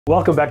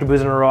Welcome back to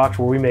Booze on the Rocks,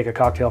 where we make a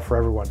cocktail for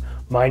everyone.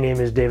 My name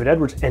is David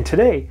Edwards, and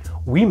today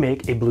we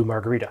make a Blue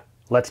Margarita.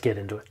 Let's get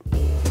into it.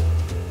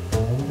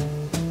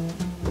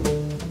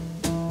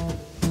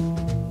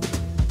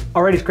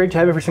 Alright, it's great to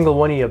have every single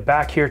one of you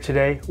back here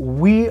today.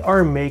 We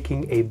are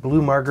making a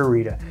Blue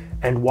Margarita.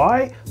 And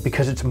why?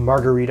 Because it's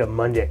Margarita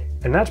Monday,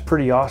 and that's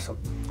pretty awesome.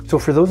 So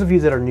for those of you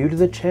that are new to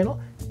the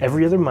channel,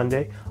 every other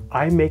Monday,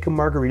 I make a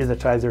margarita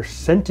that's either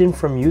sent in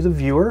from you, the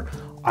viewer,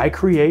 I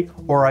create,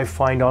 or I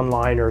find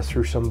online or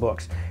through some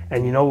books.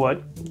 And you know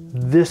what?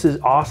 This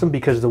is awesome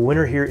because the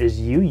winner here is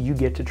you. You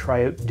get to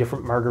try out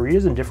different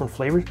margaritas and different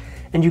flavors,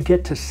 and you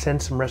get to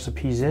send some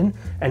recipes in,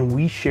 and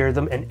we share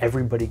them, and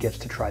everybody gets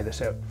to try this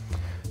out.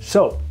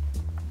 So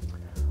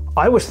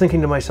I was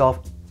thinking to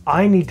myself,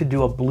 I need to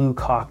do a blue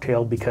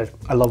cocktail because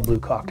I love blue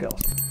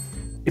cocktails.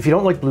 If you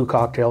don't like blue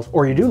cocktails,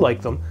 or you do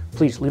like them,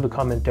 please leave a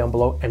comment down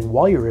below, and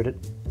while you're at it,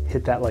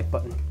 hit that like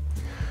button.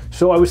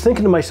 So I was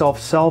thinking to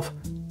myself,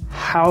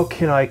 how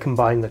can I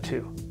combine the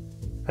two?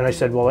 And I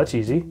said, well, that's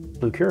easy,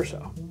 Blue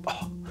Curacao.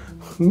 Oh,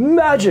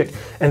 magic!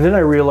 And then I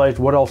realized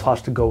what else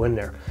has to go in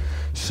there.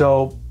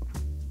 So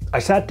I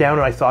sat down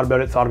and I thought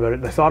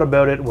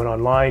about it, went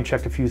online,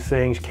 checked a few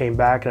things, came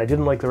back, and I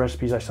didn't like the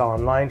recipes I saw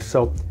online.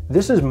 So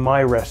this is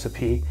my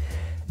recipe,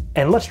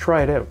 and let's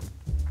try it out.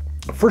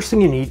 First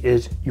thing you need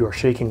is your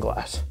shaking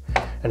glass.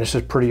 And this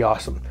is pretty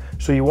awesome.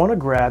 So you want to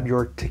grab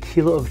your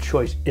tequila of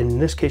choice. In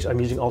this case,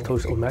 I'm using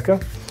Altos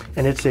Olmeca,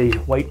 and it's a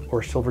white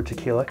or silver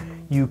tequila.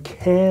 You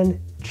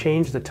can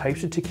change the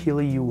types of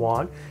tequila you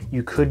want.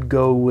 You could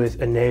go with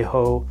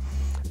Añejo,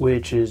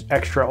 which is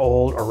extra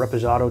old, or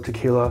Reposado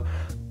tequila,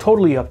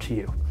 totally up to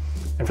you.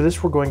 And for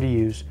this, we're going to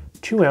use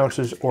 2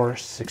 ounces or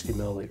 60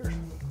 milliliters.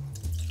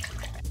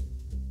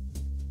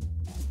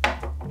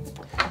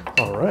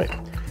 All right.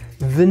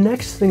 The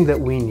next thing that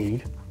we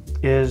need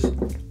is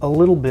a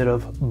little bit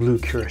of Blue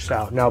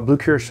Curacao. Now, Blue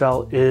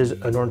Curacao is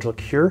an orange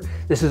liqueur.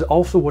 This is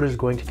also what is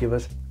going to give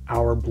us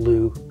our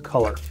blue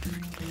color.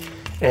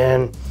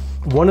 And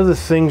one of the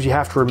things you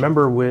have to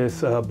remember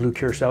with Blue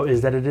Curacao is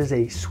that it is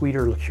a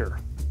sweeter liqueur.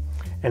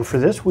 And for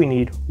this, we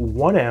need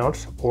 1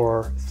 ounce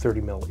or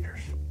 30 milliliters.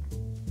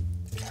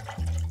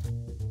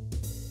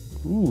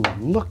 Ooh,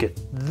 look at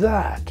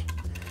that.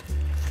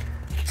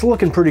 It's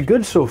looking pretty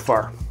good so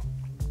far.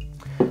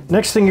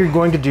 Next thing you're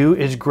going to do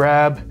is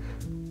grab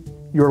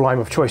your lime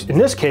of choice. In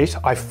this case,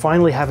 I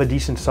finally have a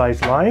decent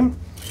sized lime.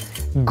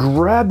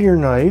 Grab your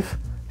knife,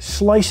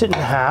 slice it in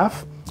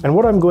half, and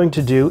what I'm going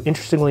to do,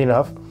 interestingly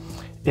enough,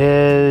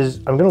 is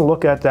I'm going to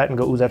look at that and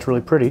go, ooh, that's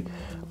really pretty,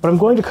 but I'm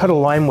going to cut a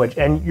lime wedge.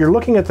 And you're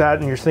looking at that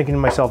and you're thinking to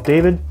myself,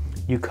 David,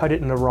 you cut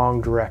it in the wrong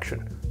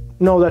direction.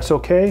 No, that's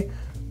okay.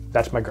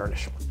 That's my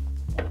garnish.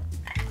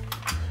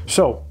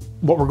 So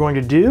what we're going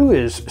to do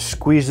is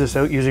squeeze this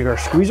out using our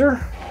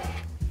squeezer.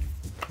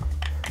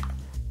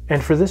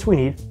 And for this, we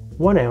need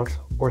 1 ounce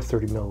or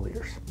 30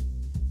 milliliters.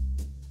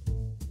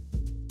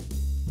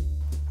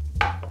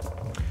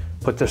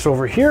 Put this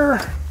over here.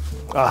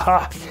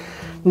 Aha.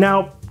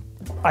 Now,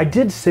 I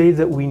did say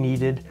that we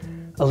needed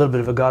a little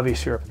bit of agave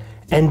syrup.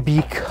 And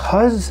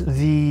because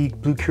the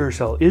Blue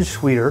Curacao is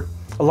sweeter,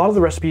 a lot of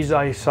the recipes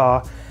I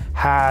saw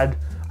had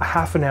a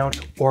 ½ ounce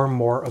or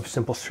more of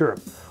simple syrup.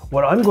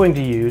 What I'm going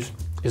to use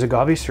is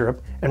agave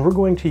syrup, and we're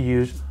going to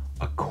use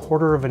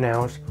 1/4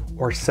 ounce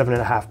or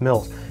 7.5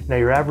 mils. Now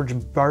your average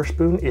bar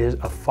spoon is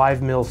a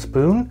 5 mil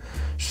spoon,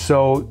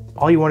 so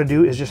all you want to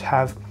do is just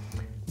have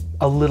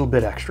a little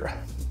bit extra.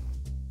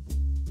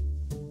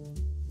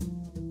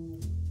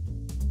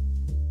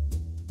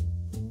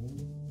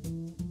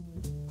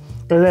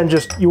 And then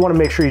you want to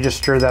make sure you just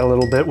stir that a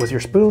little bit with your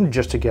spoon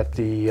just to get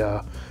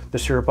the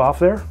syrup off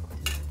there.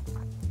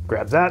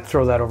 Grab that,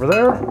 throw that over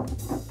there.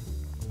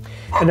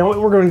 And now what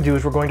we're going to do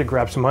is we're going to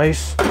grab some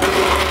ice,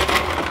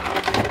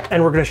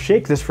 and we're going to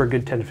shake this for a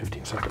good 10 to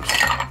 15 seconds.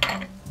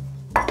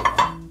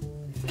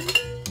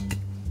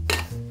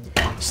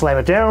 Slam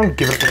it down,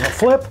 give it a bit of a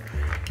flip,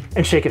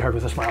 and shake it hard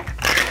with a smile.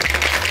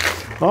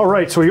 All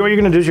right, so what you're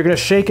going to do is you're going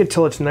to shake it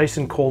till it's nice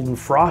and cold and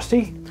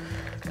frosty.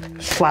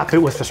 Slap it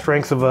with the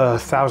strength of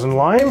 1,000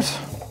 limes.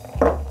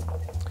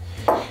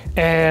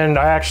 And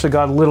I actually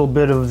got a little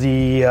bit of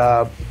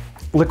the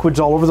liquids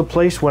all over the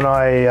place when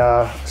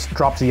I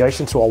dropped the ice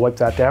in, so I'll wipe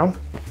that down.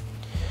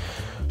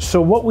 So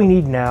what we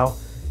need now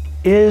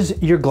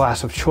is your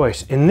glass of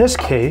choice. In this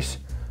case,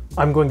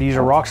 I'm going to use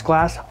a rocks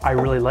glass. I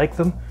really like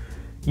them.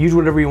 Use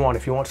whatever you want.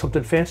 If you want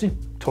something fancy,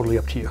 totally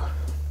up to you.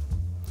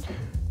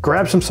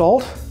 Grab some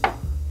salt.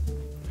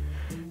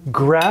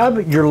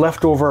 Grab your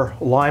leftover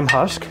lime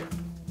husk.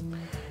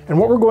 And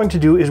what we're going to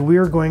do is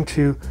we're going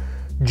to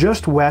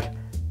just wet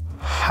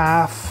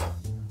half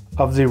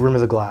of the rim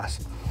of the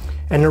glass.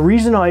 And the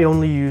reason I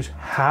only use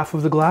half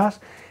of the glass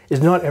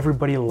is not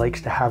everybody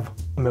likes to have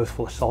a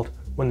mouthful of salt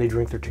when they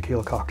drink their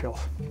tequila cocktails.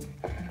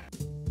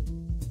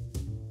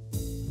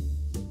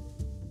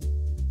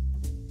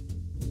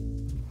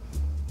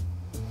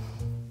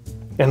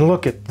 And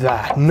look at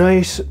that,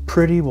 nice,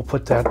 pretty, we'll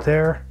put that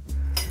there.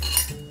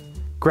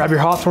 Grab your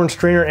Hawthorne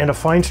strainer and a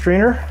fine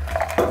strainer.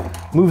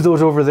 Move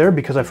those over there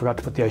because I forgot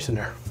to put the ice in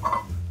there.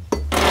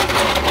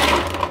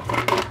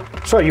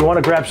 So you want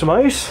to grab some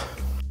ice.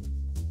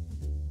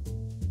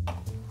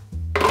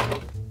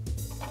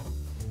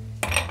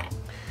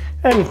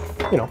 And,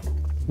 you know,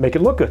 make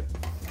it look good.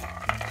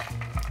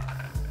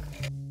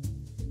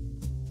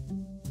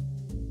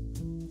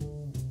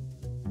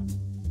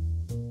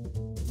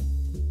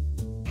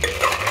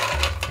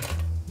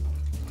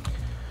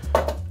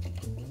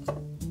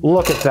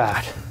 Look at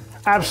that.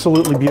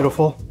 Absolutely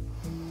beautiful.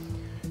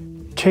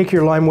 Take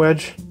your lime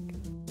wedge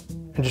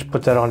and just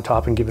put that on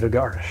top and give it a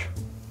garnish.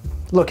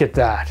 Look at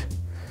that.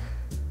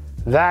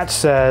 That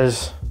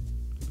says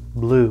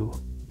blue,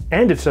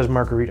 and it says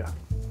margarita.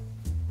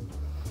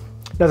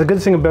 Now the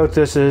good thing about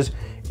this is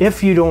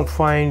if you don't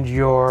find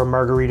your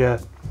margarita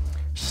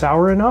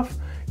sour enough,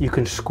 you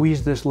can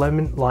squeeze this lime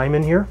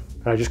in here,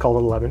 and I just call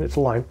it a lemon, it's a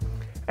lime,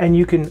 and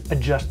you can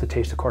adjust the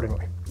taste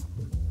accordingly.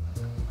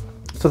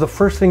 So the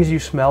first things you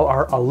smell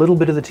are a little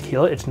bit of the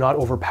tequila. It's not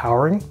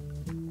overpowering.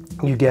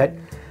 You get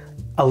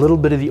a little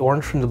bit of the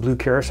orange from the Blue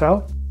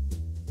Curacao.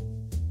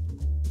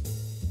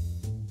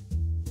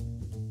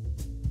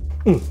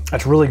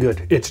 That's really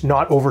good. It's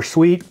not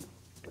oversweet.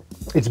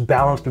 It's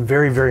balanced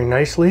very, very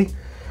nicely.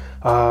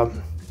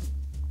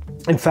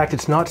 In fact,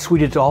 it's not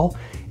sweet at all.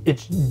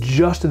 It's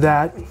just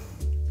that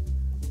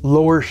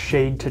lower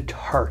shade to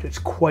tart. It's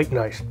quite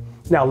nice.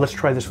 Now let's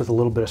try this with a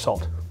little bit of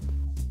salt.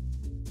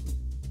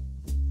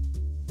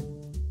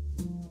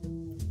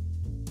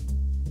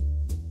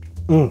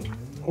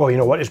 Oh, you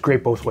know what? It's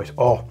great both ways.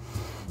 Oh,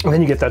 and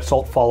then you get that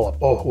salt follow up.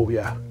 Oh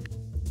yeah.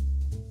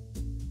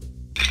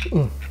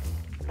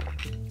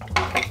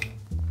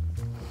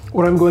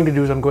 What I'm going to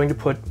do is I'm going to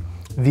put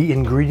the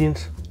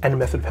ingredients and a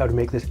method of how to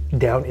make this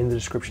down in the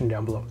description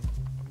down below.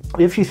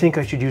 If you think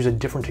I should use a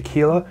different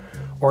tequila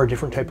or a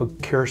different type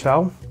of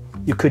curacao,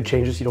 you could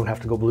change this. You don't have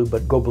to go blue,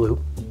 but go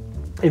blue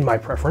in my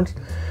preference.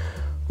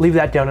 Leave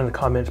that down in the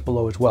comments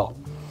below as well.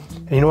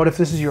 And you know what? If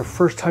this is your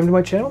first time to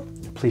my channel,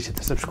 please hit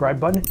the subscribe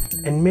button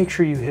and make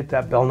sure you hit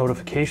that bell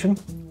notification.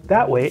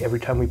 That way,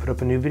 every time we put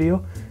up a new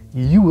video,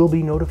 you will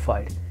be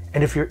notified.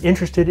 And if you're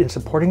interested in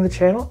supporting the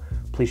channel,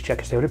 please check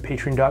us out at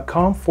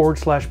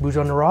patreon.com/booze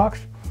on the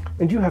rocks.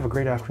 And you have a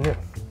great afternoon.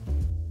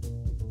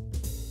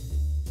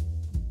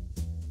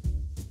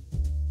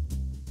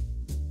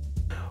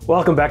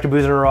 Welcome back to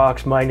Booze on the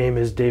Rocks. My name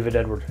is David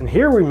Edwards, and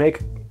here we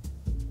make...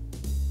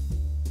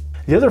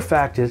 The other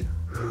fact is,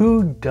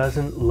 who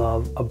doesn't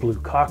love a blue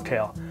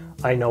cocktail?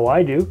 I know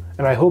I do,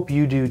 and I hope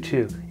you do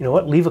too. You know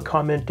what? Leave a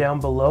comment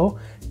down below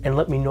and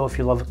let me know if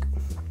you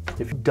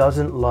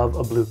doesn't love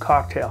a blue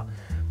cocktail.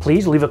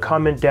 Please leave a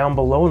comment down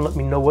below and let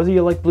me know whether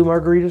you like blue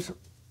margaritas